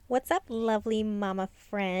What's up, lovely mama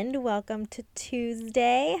friend? Welcome to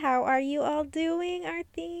Tuesday. How are you all doing? Are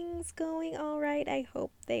things going all right? I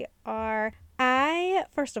hope they are. I,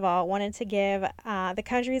 first of all, wanted to give the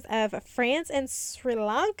countries of France and Sri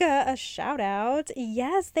Lanka a shout out.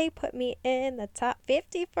 Yes, they put me in the top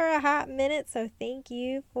 50 for a hot minute, so thank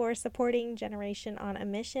you for supporting Generation on a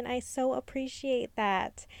Mission. I so appreciate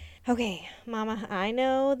that. Okay, Mama, I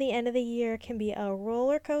know the end of the year can be a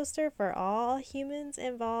roller coaster for all humans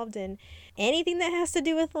involved in anything that has to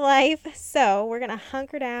do with life, so we're going to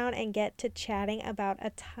hunker down and get to chatting about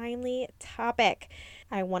a timely topic.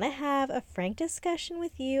 I want to have a frank discussion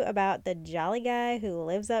with you about the jolly guy who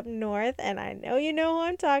lives up north, and I know you know who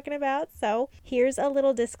I'm talking about, so here's a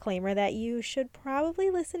little disclaimer that you should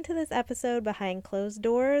probably listen to this episode behind closed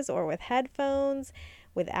doors or with headphones,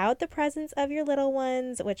 without the presence of your little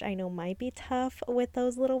ones, which I know might be tough with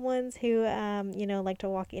those little ones who, like to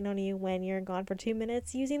walk in on you when you're gone for 2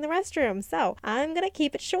 minutes using the restroom. So I'm going to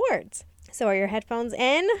keep it short. So are your headphones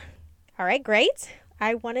in? All right, great.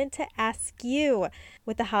 I wanted to ask you,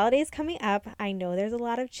 with the holidays coming up, I know there's a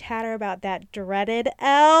lot of chatter about that dreaded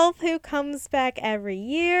elf who comes back every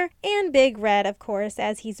year, and Big Red, of course,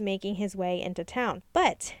 as he's making his way into town.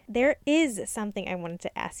 But there is something I wanted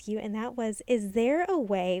to ask you, and that was, is there a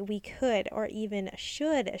way we could or even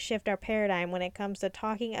should shift our paradigm when it comes to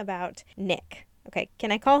talking about Nick? Okay,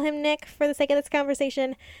 can I call him Nick for the sake of this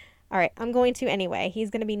conversation? All right, I'm going to anyway. He's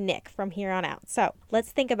going to be Nick from here on out. So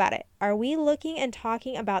let's think about it. Are we looking and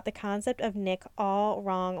talking about the concept of Nick all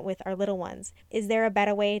wrong with our little ones? Is there a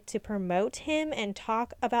better way to promote him and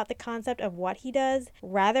talk about the concept of what he does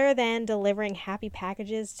rather than delivering happy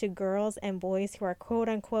packages to girls and boys who are quote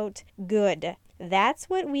unquote good? That's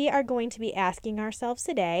what we are going to be asking ourselves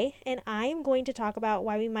today, and I'm going to talk about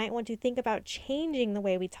why we might want to think about changing the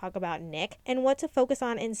way we talk about Nick and what to focus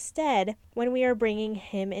on instead when we are bringing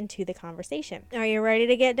him into the conversation. Are you ready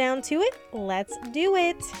to get down to it? Let's do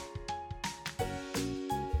it!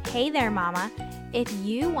 Hey there, Mama. If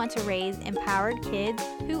you want to raise empowered kids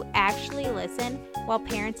who actually listen while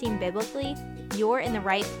parenting biblically, you're in the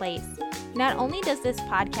right place. Not only does this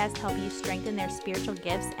podcast help you strengthen their spiritual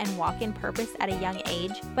gifts and walk in purpose at a young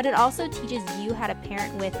age, but it also teaches you how to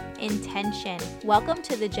parent with intention. Welcome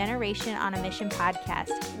to the Generation on a Mission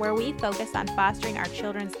podcast, where we focus on fostering our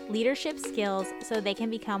children's leadership skills so they can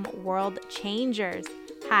become world changers.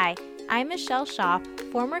 Hi, I'm Michelle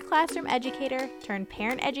Schaaf, former classroom educator turned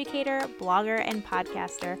parent educator, blogger, and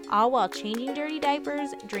podcaster, all while changing dirty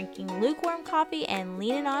diapers, drinking lukewarm coffee, and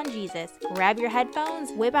leaning on Jesus. Grab your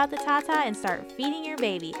headphones, whip out the Tata, and start feeding your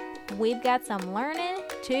baby. We've got some learning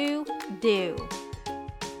to do.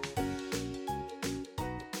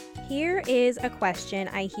 Here is a question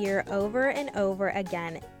I hear over and over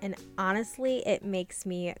again, and honestly, it makes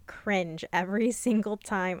me cringe every single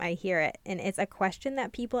time I hear it. And it's a question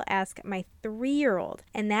that people ask my 3-year-old,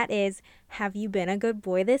 and that is, have you been a good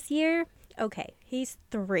boy this year? Okay, he's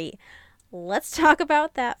 3. Let's talk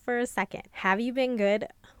about that for a second. Have you been good?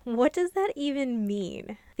 What does that even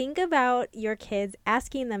mean? Think about your kids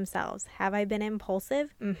asking themselves, have I been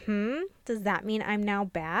impulsive? Does that mean I'm now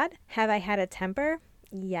bad? Have I had a temper?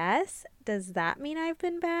 Yes. Does that mean I've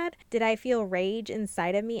been bad? Did I feel rage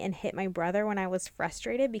inside of me and hit my brother when I was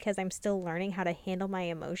frustrated because I'm still learning how to handle my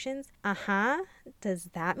emotions? Does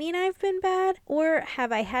that mean I've been bad? Or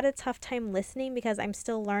have I had a tough time listening because I'm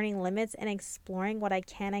still learning limits and exploring what I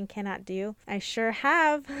can and cannot do? I sure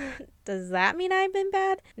have. Does that mean I've been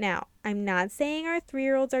bad? Now, I'm not saying our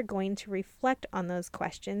 3-year-olds are going to reflect on those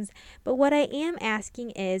questions, but what I am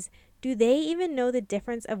asking is, do they even know the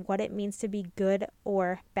difference of what it means to be good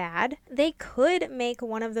or bad? They could make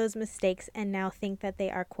one of those mistakes and now think that they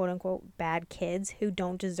are quote-unquote bad kids who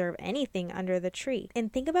don't deserve anything under the tree.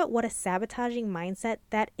 And think about what a sabotaging mindset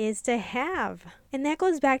that is to have. And that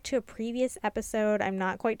goes back to a previous episode. I'm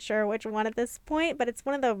not quite sure which one at this point, but it's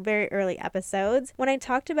one of the very early episodes when I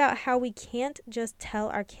talked about how we can't just tell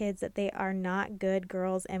our kids that they are not good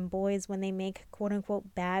girls and boys when they make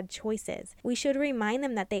quote-unquote bad choices. We should remind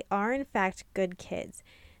them that they are in fact good kids.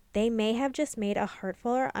 They may have just made a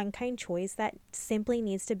hurtful or unkind choice that simply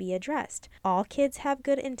needs to be addressed. All kids have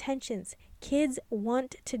good intentions. Kids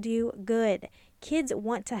want to do good. Kids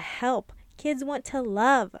want to help. Kids want to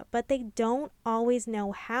love, but they don't always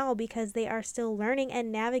know how because they are still learning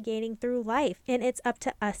and navigating through life, and it's up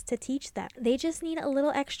to us to teach them. They just need a little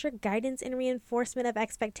extra guidance and reinforcement of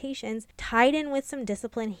expectations tied in with some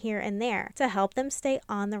discipline here and there to help them stay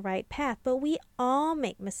on the right path, but we all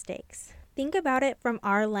make mistakes. Think about it from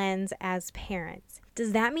our lens as parents.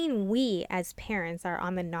 Does that mean we as parents are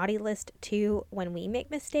on the naughty list too when we make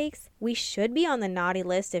mistakes? We should be on the naughty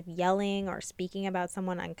list if yelling or speaking about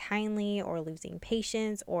someone unkindly or losing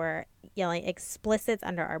patience or yelling explicits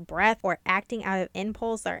under our breath or acting out of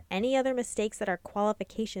impulse or any other mistakes that are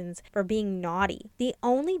qualifications for being naughty. The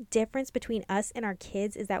only difference between us and our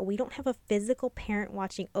kids is that we don't have a physical parent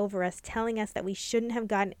watching over us telling us that we shouldn't have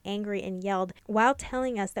gotten angry and yelled while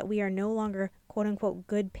telling us that we are no longer quote unquote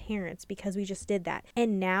good parents because we just did that.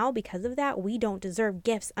 And now because of that, we don't deserve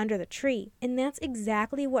gifts under the tree. And that's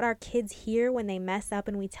exactly what our kids hear when they mess up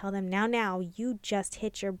and we tell them, now, you just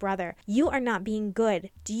hit your brother. You are not being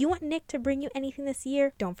good. Do you want Nick to bring you anything this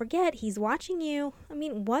year? Don't forget, he's watching you. I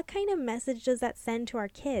mean, what kind of message does that send to our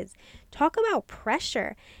kids? Talk about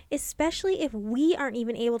pressure, especially if we aren't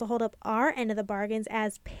even able to hold up our end of the bargains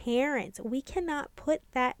as parents. We cannot put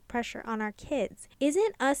that pressure on our kids.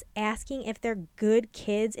 Isn't us asking if they're good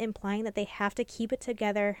kids implying that they have to keep it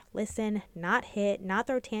together, listen, not hit, not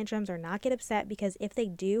throw tantrums, or not get upset, because if they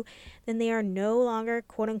do, then they are no longer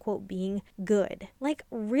quote unquote being good? Like,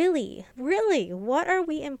 really, what are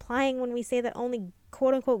we implying when we say that only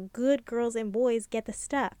quote unquote good girls and boys get the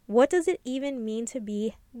stuff? What does it even mean to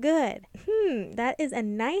be good? That is a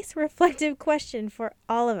nice reflective question for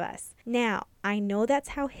all of us. Now, I know that's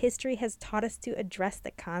how history has taught us to address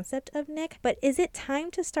the concept of Nick, but is it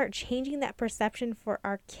time to start changing that perception for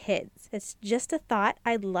our kids? It's just a thought.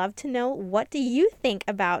 I'd love to know, what do you think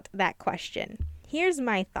about that question? Here's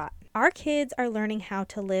my thought. Our kids are learning how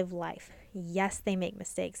to live life. Yes, they make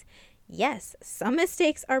mistakes. Yes, some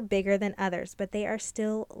mistakes are bigger than others, but they are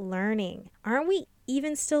still learning. Aren't we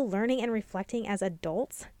even still learning and reflecting as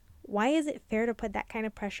adults? Why is it fair to put that kind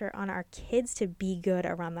of pressure on our kids to be good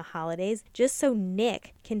around the holidays just so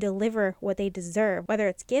Nick can deliver what they deserve, whether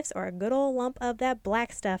it's gifts or a good old lump of that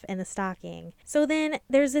black stuff in the stocking? So then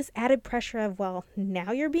there's this added pressure of, well,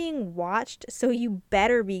 now you're being watched, so you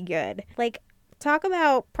better be good. Like, talk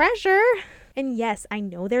about pressure. And yes, I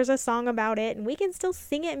know there's a song about it, and we can still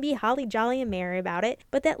sing it and be holly jolly and merry about it.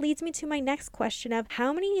 But that leads me to my next question of,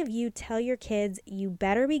 how many of you tell your kids you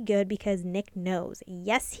better be good because Nick knows?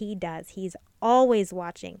 Yes, he does. He's always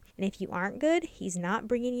watching. And if you aren't good, he's not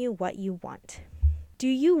bringing you what you want. Do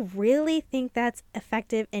you really think that's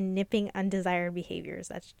effective in nipping undesired behaviors?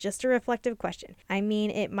 That's just a reflective question. I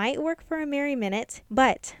mean, it might work for a merry minute,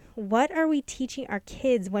 but what are we teaching our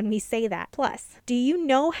kids when we say that? Plus, do you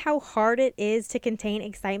know how hard it is to contain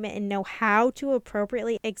excitement and know how to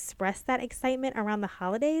appropriately express that excitement around the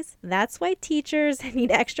holidays? That's why teachers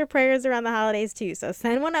need extra prayers around the holidays too. So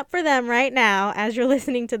send one up for them right now as you're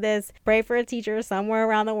listening to this. Pray for a teacher somewhere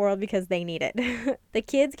around the world because they need it. The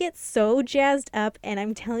kids get so jazzed up, and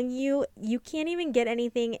I'm telling you, you can't even get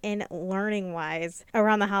anything in learning wise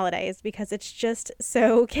around the holidays because it's just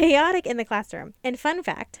so chaotic in the classroom. And fun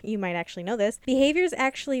fact, you might actually know this, behaviors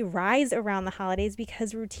actually rise around the holidays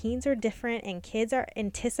because routines are different and kids are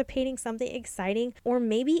anticipating something exciting or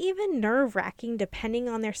maybe even nerve-wracking depending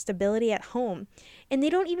on their stability at home. And they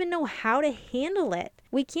don't even know how to handle it.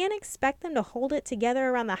 We can't expect them to hold it together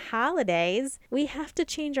around the holidays. We have to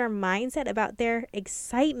change our mindset about their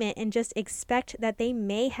excitement and just expect that they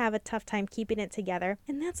may have a tough time keeping it together.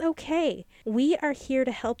 And that's okay. We are here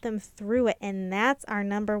to help them through it, and that's our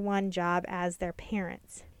number one job as their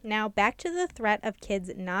parents. Now, back to the threat of kids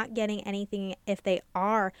not getting anything if they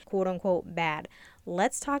are quote unquote bad.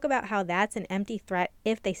 Let's talk about how that's an empty threat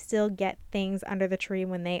if they still get things under the tree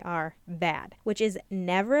when they are bad, which is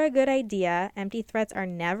never a good idea. Empty threats are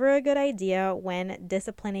never a good idea when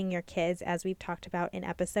disciplining your kids, as we've talked about in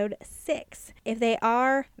episode 6. If they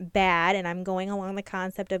are bad, and I'm going along the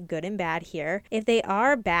concept of good and bad here, if they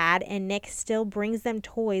are bad and Nick still brings them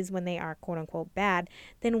toys when they are quote unquote bad,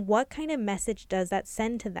 then what kind of message does that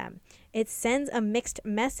send to them? It sends a mixed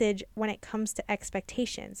message when it comes to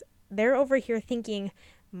expectations. They're over here thinking,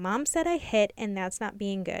 Mom said I hit and that's not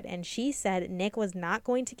being good. And she said Nick was not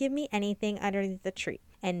going to give me anything underneath the tree.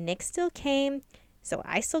 And Nick still came, so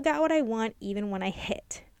I still got what I want even when I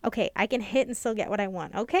hit. Okay, I can hit and still get what I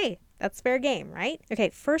want. Okay, that's fair game, right? Okay,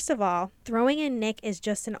 first of all, throwing in Nick is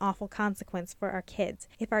just an awful consequence for our kids.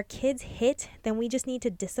 If our kids hit, then we just need to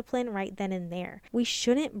discipline right then and there. We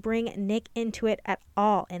shouldn't bring Nick into it at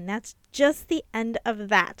all. And that's just the end of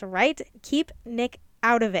that, right? Keep Nick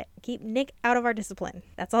out of it. Keep Nick out of our discipline.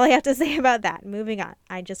 That's all I have to say about that. Moving on.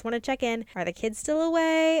 I just want to check in. Are the kids still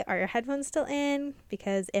away? Are your headphones still in?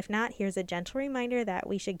 Because if not, here's a gentle reminder that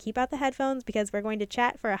we should keep out the headphones because we're going to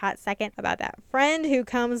chat for a hot second about that friend who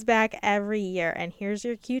comes back every year. And here's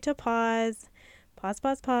your cue to pause.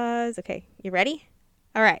 Pause. Okay, you ready?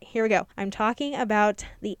 All right, here we go. I'm talking about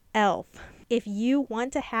the elf. If you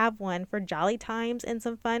want to have one for jolly times and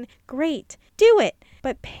some fun, great, do it.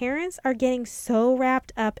 But parents are getting so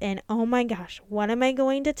wrapped up in, oh my gosh, what am I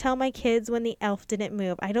going to tell my kids when the elf didn't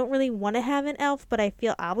move? I don't really want to have an elf, but I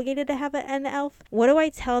feel obligated to have an elf. What do I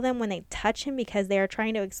tell them when they touch him because they are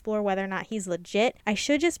trying to explore whether or not he's legit? I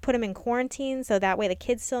should just put him in quarantine so that way the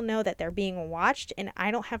kids still know that they're being watched and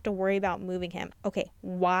I don't have to worry about moving him. Okay,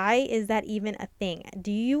 why is that even a thing?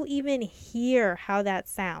 Do you even hear how that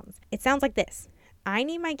sounds? It sounds like this. I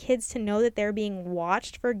need my kids to know that they're being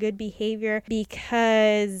watched for good behavior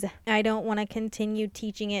because I don't want to continue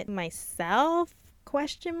teaching it myself. ?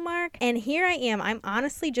 And here I am. I'm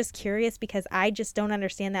honestly just curious because I just don't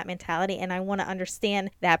understand that mentality and I want to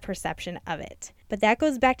understand that perception of it. But that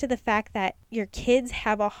goes back to the fact that your kids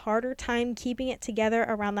have a harder time keeping it together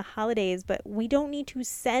around the holidays, but we don't need to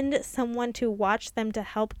send someone to watch them to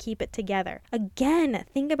help keep it together. Again,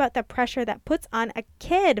 think about the pressure that puts on a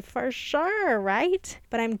kid for sure, right?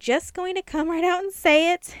 But I'm just going to come right out and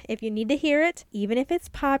say it. If you need to hear it, even if it's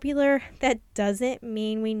popular, that doesn't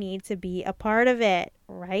mean we need to be a part of it.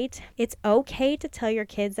 Right? It's okay to tell your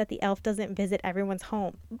kids that the elf doesn't visit everyone's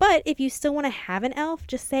home. But if you still want to have an elf,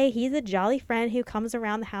 just say he's a jolly friend who comes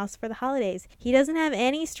around the house for the holidays. He doesn't have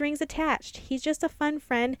any strings attached. He's just a fun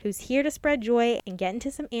friend who's here to spread joy and get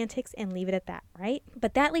into some antics and leave it at that, right?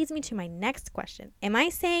 But that leads me to my next question. Am I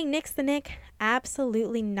saying nix the Nick?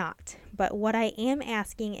 Absolutely not. But what I am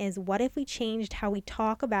asking is, what if we changed how we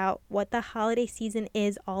talk about what the holiday season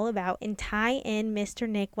is all about and tie in Mr.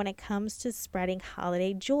 Nick when it comes to spreading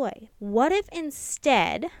holiday joy? What if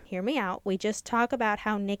instead, hear me out, we just talk about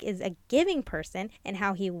how Nick is a giving person and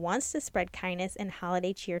how he wants to spread kindness and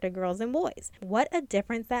holiday cheer to girls and boys? What a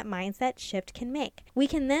difference that mindset shift can make. We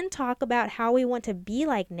can then talk about how we want to be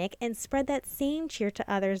like Nick and spread that same cheer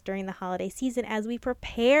to others during the holiday season as we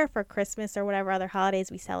prepare for Christmas or whatever other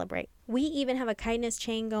holidays we celebrate. We even have a kindness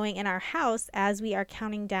chain going in our house as we are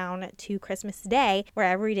counting down to Christmas Day, where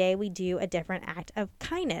every day we do a different act of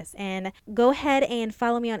kindness. And go ahead and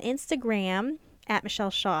follow me on Instagram at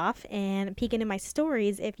Michelle Schaaf and peek into my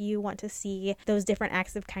stories if you want to see those different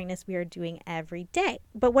acts of kindness we are doing every day.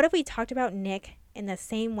 But what if we talked about Nick in the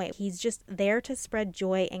same way? He's just there to spread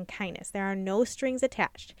joy and kindness. There are no strings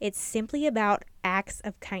attached. It's simply about acts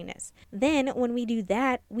of kindness. Then when we do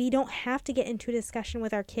that, we don't have to get into a discussion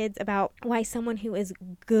with our kids about why someone who is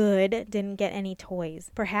good didn't get any toys.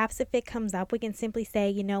 Perhaps if it comes up, we can simply say,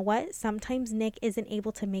 you know what? Sometimes Nick isn't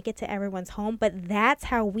able to make it to everyone's home, but that's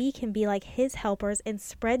how we can be like his helpers and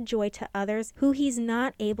spread joy to others who he's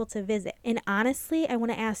not able to visit. And honestly, I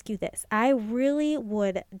want to ask you this. I really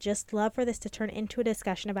would just love for this to turn into a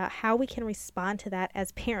discussion about how we can respond to that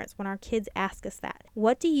as parents when our kids ask us that.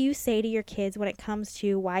 What do you say to your kids when it comes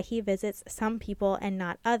to why he visits some people and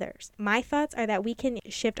not others? My thoughts are that we can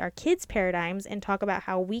shift our kids' paradigms and talk about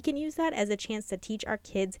how we can use that as a chance to teach our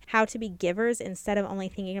kids how to be givers instead of only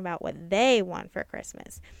thinking about what they want for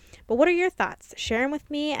Christmas. But what are your thoughts? Share them with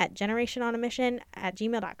me at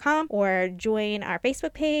generationonamission@gmail.com or join our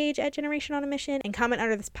Facebook page at Generation on a Mission and comment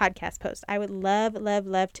under this podcast post. I would love, love,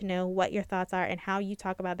 love to know what your thoughts are and how you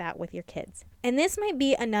talk about that with your kids. And this might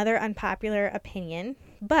be another unpopular opinion,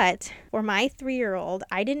 but for my 3-year-old,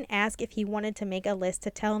 I didn't ask if he wanted to make a list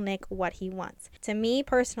to tell Nick what he wants. To me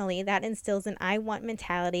personally, that instills an I want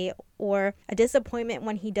mentality or a disappointment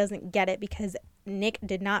when he doesn't get it because Nick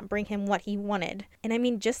did not bring him what he wanted. And I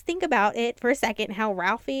mean, just think about it for a second, how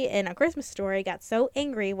Ralphie in A Christmas Story got so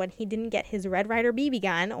angry when he didn't get his Red Ryder BB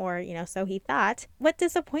gun, or, so he thought. What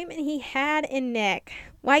disappointment he had in Nick.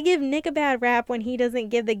 Why give Nick a bad rap when he doesn't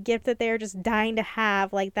give the gift that they're just dying to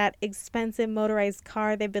have, like that expensive motorized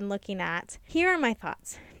car they've been looking at? Here are my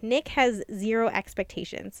thoughts. Nick has 0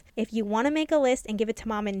 expectations. If you want to make a list and give it to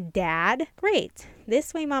mom and dad, great.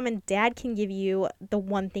 This way mom and dad can give you the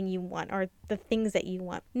one thing you want or the things that you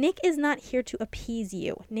want. Nick is not here to appease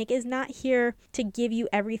you. Nick is not here to give you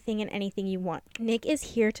everything and anything you want. Nick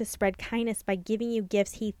is here to spread kindness by giving you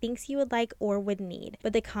gifts he thinks you would like or would need.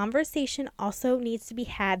 But the conversation also needs to be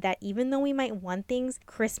had that even though we might want things,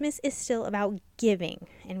 Christmas is still about giving.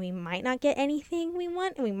 And we might not get anything we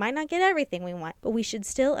want and we might not get everything we want, but we should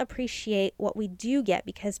still appreciate what we do get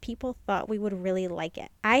because people thought we would really like it.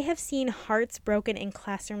 I have seen hearts broken broken in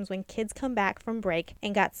classrooms when kids come back from break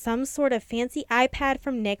and got some sort of fancy iPad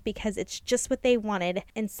from Nick because it's just what they wanted,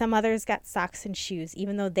 and some others got socks and shoes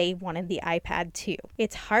even though they wanted the iPad too.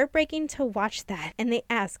 It's heartbreaking to watch that, and they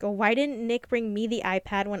ask, why didn't Nick bring me the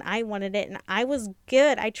iPad when I wanted it and I was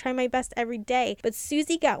good? I try my best every day, but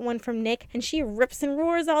Susie got one from Nick and she rips and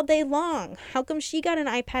roars all day long. How come she got an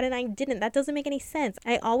iPad and I didn't? That doesn't make any sense.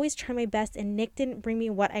 I always try my best and Nick didn't bring me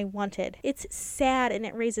what I wanted. It's sad and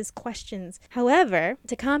it raises questions. However,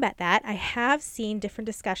 to combat that, I have seen different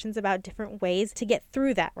discussions about different ways to get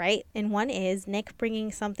through that, right? And one is Nick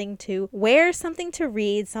bringing something to wear, something to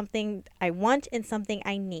read, something I want, and something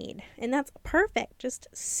I need. And that's perfect. Just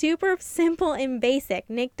super simple and basic.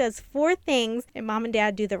 Nick does 4 things and mom and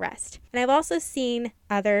dad do the rest. And I've also seen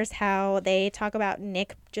others how they talk about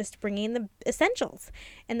Nick just bringing the essentials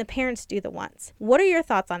and the parents do the wants. What are your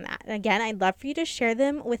thoughts on that? And again, I'd love for you to share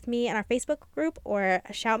them with me in our Facebook group, or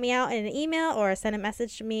shout me out in an email, or send a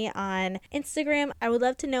message to me on Instagram. I would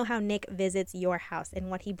love to know how Nick visits your house and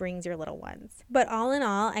what he brings your little ones. But all in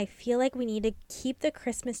all, I feel like we need to keep the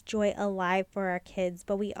Christmas joy alive for our kids,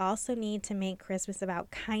 but we also need to make Christmas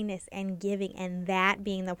about kindness and giving, and that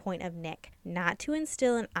being the point of Nick. Not to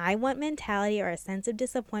instill an I want mentality or a sense of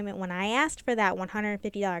disappointment when I asked for that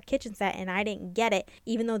 $150 kitchen set and I didn't get it,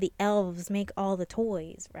 even though the elves make all the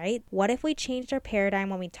toys, right? What if we changed our paradigm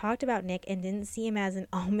when we talked about Nick and didn't see him as an,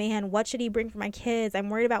 oh man, what should he bring for my kids? I'm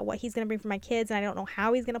worried about what he's going to bring for my kids and I don't know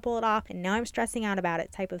how he's going to pull it off, and now I'm stressing out about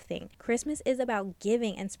it type of thing. Christmas is about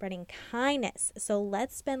giving and spreading kindness, so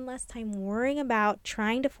let's spend less time worrying about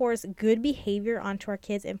trying to force good behavior onto our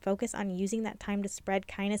kids and focus on using that time to spread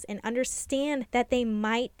kindness and understand that they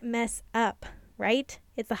might mess up, right?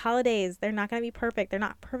 It's the holidays. They're not going to be perfect. They're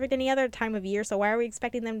not perfect any other time of year, so why are we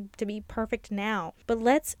expecting them to be perfect now? But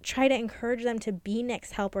let's try to encourage them to be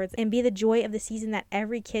Nick's helpers and be the joy of the season that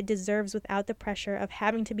every kid deserves without the pressure of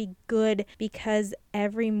having to be good because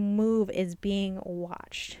every move is being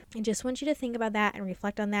watched. I just want you to think about that and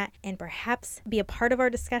reflect on that, and perhaps be a part of our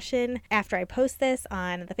discussion after I post this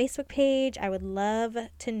on the Facebook page. I would love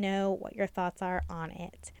to know what your thoughts are on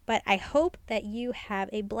it. But I hope that you have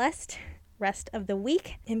a blessed rest of the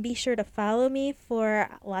week, and be sure to follow me for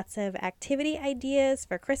lots of activity ideas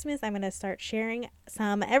for Christmas. I'm going to start sharing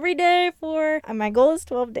some every day for my goal is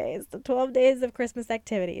 12 days, the 12 days of Christmas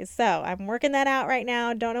activities. So I'm working that out right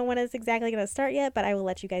now. Don't know when it's exactly going to start yet, but I will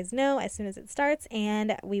let you guys know as soon as it starts,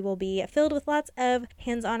 and we will be filled with lots of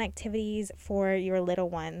hands-on activities for your little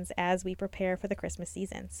ones as we prepare for the Christmas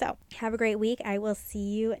season. So have a great week. I will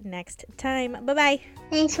see you next time. Bye-bye.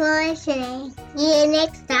 Thanks for listening. See you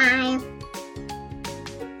next time.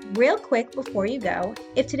 Real quick before you go,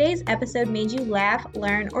 if today's episode made you laugh,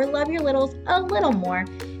 learn, or love your littles a little more,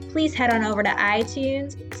 please head on over to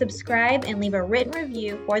iTunes, subscribe, and leave a written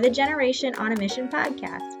review for the Generation on a Mission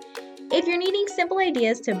podcast. If you're needing simple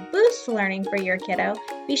ideas to boost learning for your kiddo,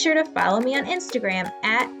 be sure to follow me on Instagram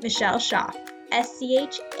at Michelle Schauf,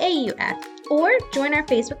 SCHAUF, or join our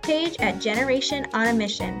Facebook page at Generation on a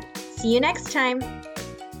Mission. See you next time.